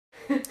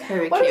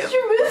Very What cute. is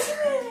your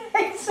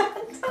movie?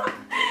 Chantal.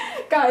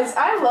 Guys,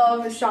 I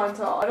love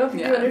Chantal. I don't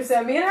think you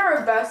understand. Me and her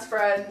are best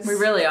friends. We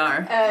really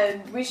are.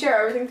 And we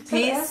share everything.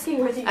 Peace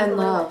and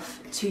love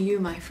to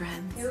you, my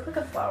friends. You look like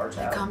a flower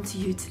child. I come to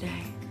you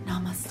today.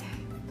 Namaste.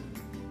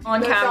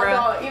 On camera.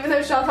 Chantal, even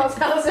though Chantal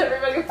tells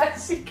everybody what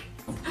she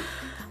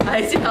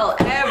I tell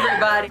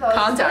everybody,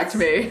 contact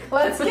me.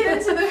 Let's get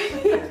into the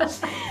video.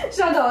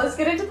 Chantal, let's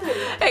get into the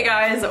video. Hey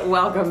guys,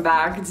 welcome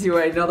back to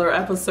another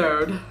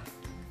episode.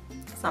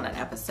 It's not an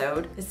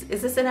episode.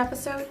 Is this an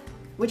episode?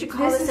 Would you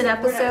call this an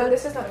episode?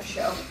 This is not a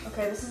show.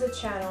 Okay, this is a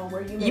channel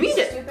where you make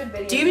stupid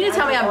videos. Do you mean to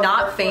tell me I'm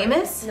not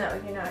famous? No,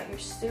 you're not. You're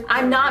stupid.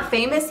 I'm not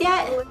famous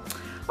yet?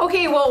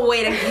 Okay, well,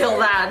 way to kill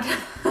that.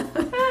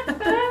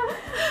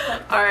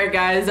 Alright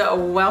guys,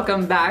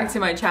 welcome back to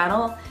my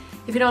channel.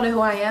 If you don't know who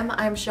I am,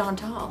 I'm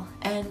Chantal,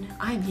 and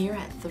I'm here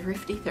at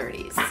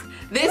ThriftyThirties.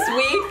 This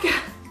week,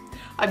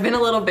 I've been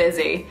a little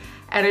busy,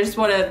 and I just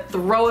want to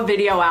throw a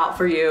video out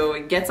for you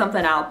and get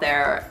something out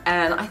there,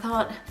 and I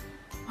thought,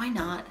 why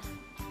not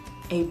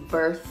a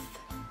birth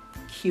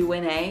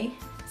Q&A?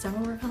 Is that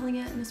what we're calling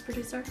it, Miss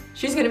Producer?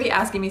 She's going to be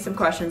asking me some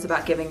questions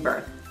about giving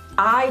birth.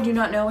 I do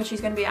not know what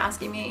she's going to be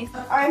asking me.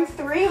 I'm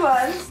 3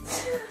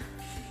 months.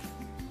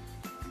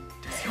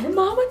 Does your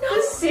mama know?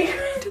 The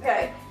secret.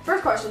 Okay,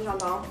 first question,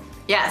 Chantal.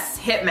 Yes,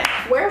 hit me.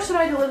 Where should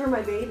I deliver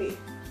my baby?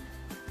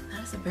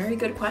 That is a very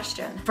good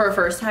question. For a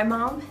first-time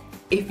mom,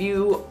 if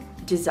you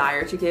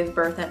desire to give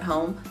birth at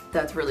home,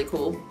 that's really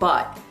cool,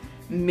 but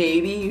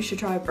maybe you should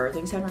try a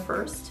birthing center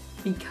first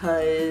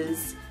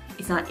because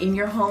it's not in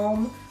your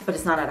home, but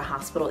it's not at a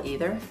hospital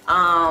either.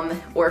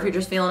 Or if you're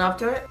just feeling up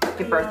to it,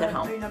 give birth at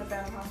home. Are you not a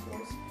fan of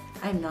hospitals?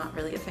 I'm not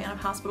really a fan of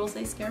hospitals,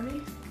 they scare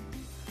me.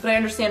 But I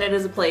understand it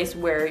is a place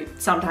where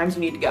sometimes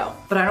you need to go.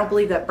 But I don't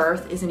believe that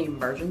birth is an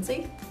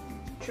emergency.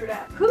 True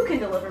that. Who can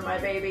deliver my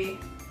baby?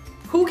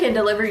 Who can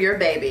deliver your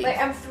baby? Like,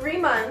 I'm 3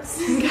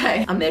 months.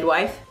 Okay. A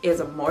midwife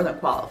is more than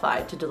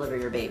qualified to deliver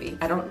your baby.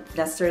 I don't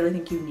necessarily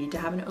think you need to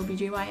have an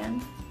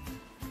OBGYN.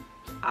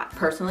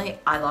 Personally,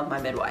 I love my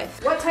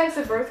midwife. What types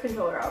of birth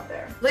control are out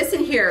there?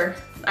 Listen here,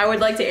 I would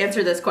like to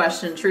answer this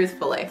question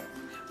truthfully.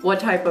 What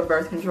type of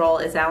birth control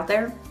is out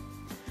there?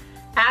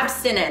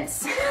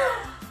 Abstinence.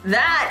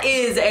 That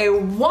is a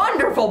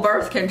wonderful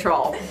birth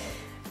control.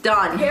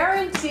 Done.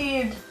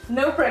 Guaranteed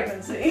no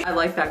pregnancy. I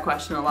like that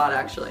question a lot,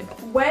 actually.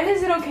 When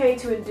is it okay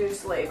to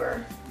induce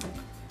labor?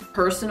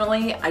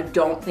 Personally, I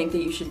don't think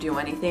that you should do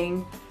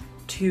anything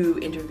to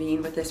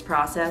intervene with this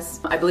process.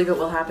 I believe it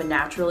will happen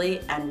naturally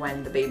and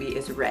when the baby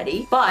is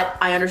ready. But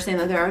I understand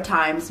that there are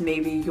times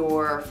maybe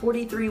you're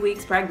 43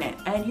 weeks pregnant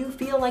and you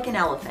feel like an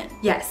elephant.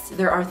 Yes,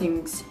 there are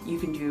things you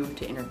can do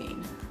to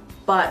intervene.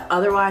 But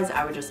otherwise,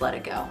 I would just let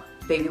it go.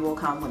 Baby will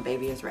come when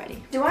baby is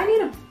ready. Do I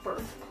need a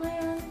birth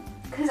plan?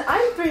 Because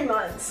I'm 3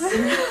 months.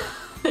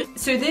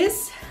 So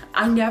this,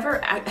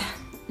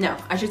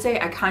 I should say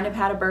I kind of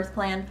had a birth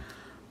plan.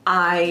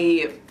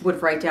 I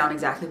would write down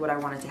exactly what I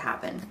wanted to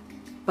happen.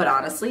 But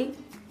honestly,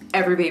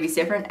 every baby's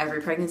different,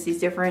 every pregnancy is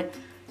different.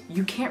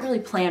 You can't really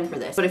plan for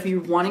this. But if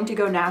you're wanting to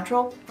go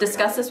natural,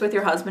 discuss this with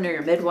your husband or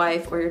your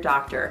midwife or your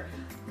doctor.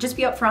 Just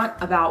be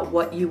upfront about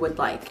what you would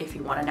like. If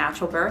you want a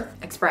natural birth,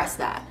 express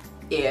that.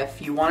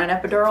 If you want an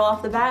epidural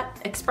off the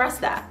bat, express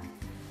that.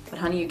 But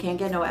honey, you can't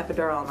get no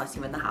epidural unless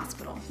you're in the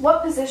hospital.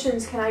 What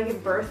positions can I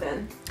give birth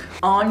in?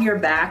 On your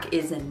back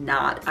is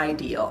not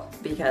ideal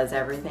because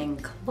everything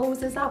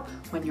closes up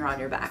when you're on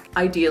your back.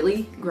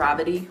 Ideally,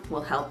 gravity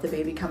will help the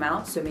baby come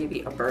out, so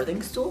maybe a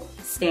birthing stool,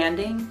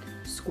 standing,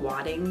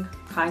 squatting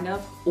kind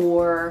of,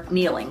 or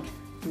kneeling.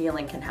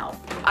 Kneeling can help.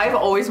 I've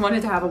always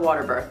wanted to have a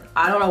water birth.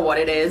 I don't know what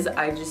it is,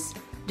 I just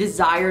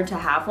desired to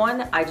have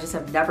one. I just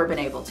have never been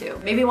able to.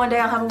 Maybe one day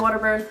I'll have a water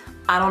birth.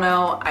 I don't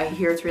know. I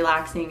hear it's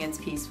relaxing, it's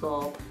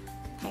peaceful.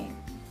 Hey,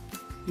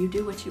 you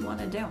do what you want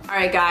to do. All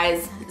right,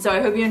 guys. So I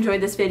hope you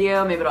enjoyed this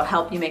video. Maybe it'll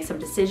help you make some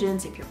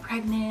decisions if you're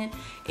pregnant,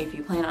 if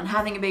you plan on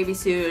having a baby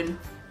soon,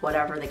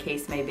 whatever the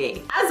case may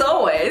be. As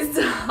always,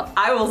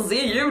 I will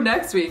see you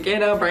next week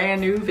in a brand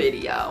new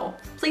video.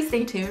 Please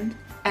stay tuned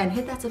and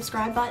hit that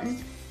subscribe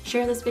button.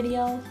 Share this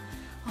video. All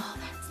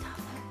that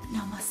stuff.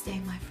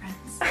 Namaste, my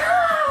friends.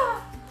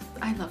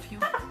 I love you.